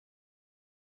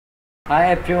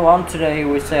Hi everyone, today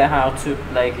we say how to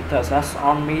play guitar. That's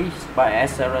on me by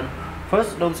Sheeran.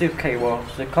 First, don't use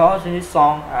keyboards. The chords in this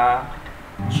song are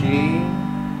G,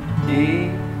 D,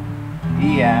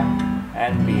 E, M,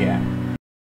 and B, M.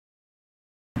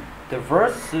 The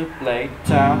verse you play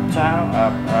down, down,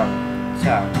 up, up,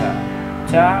 down,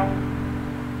 down, down,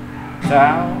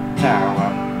 down, down,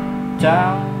 up,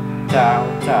 down,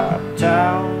 down, down,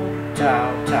 down,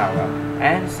 down, down, up,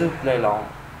 and you play long.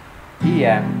 E,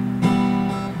 M,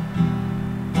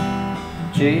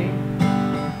 G,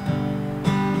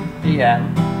 E,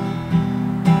 M,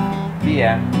 B,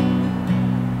 M,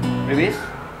 repeat,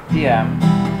 E, M,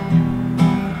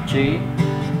 G,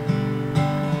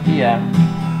 E, M,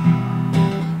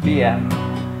 B, M,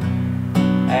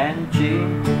 and G,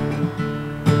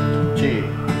 G.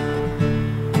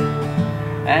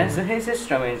 And the his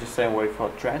system is the same way for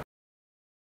track.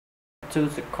 To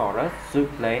the chorus, you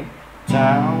play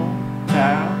down,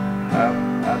 down, up,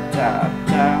 down,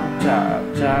 down,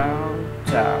 down, down,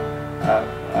 down,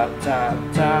 up,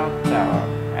 down, down, down,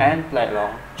 and play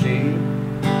along. G,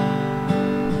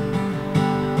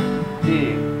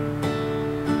 D,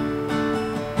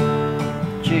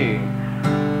 G,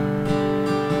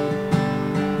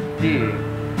 D.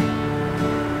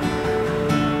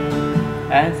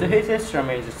 And the his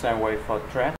instrument is the same way for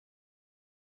track.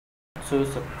 To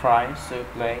surprise, you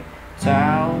play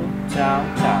down,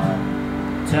 down, down,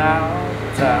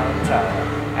 down, down,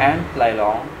 down, and play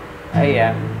long. A,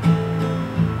 M,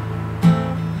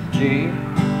 G,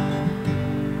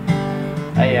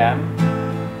 A, M,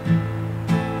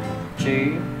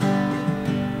 G.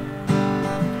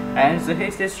 And the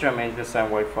his instrument is the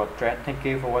same way for track. Thank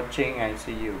you for watching and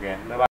see you again. Bye bye.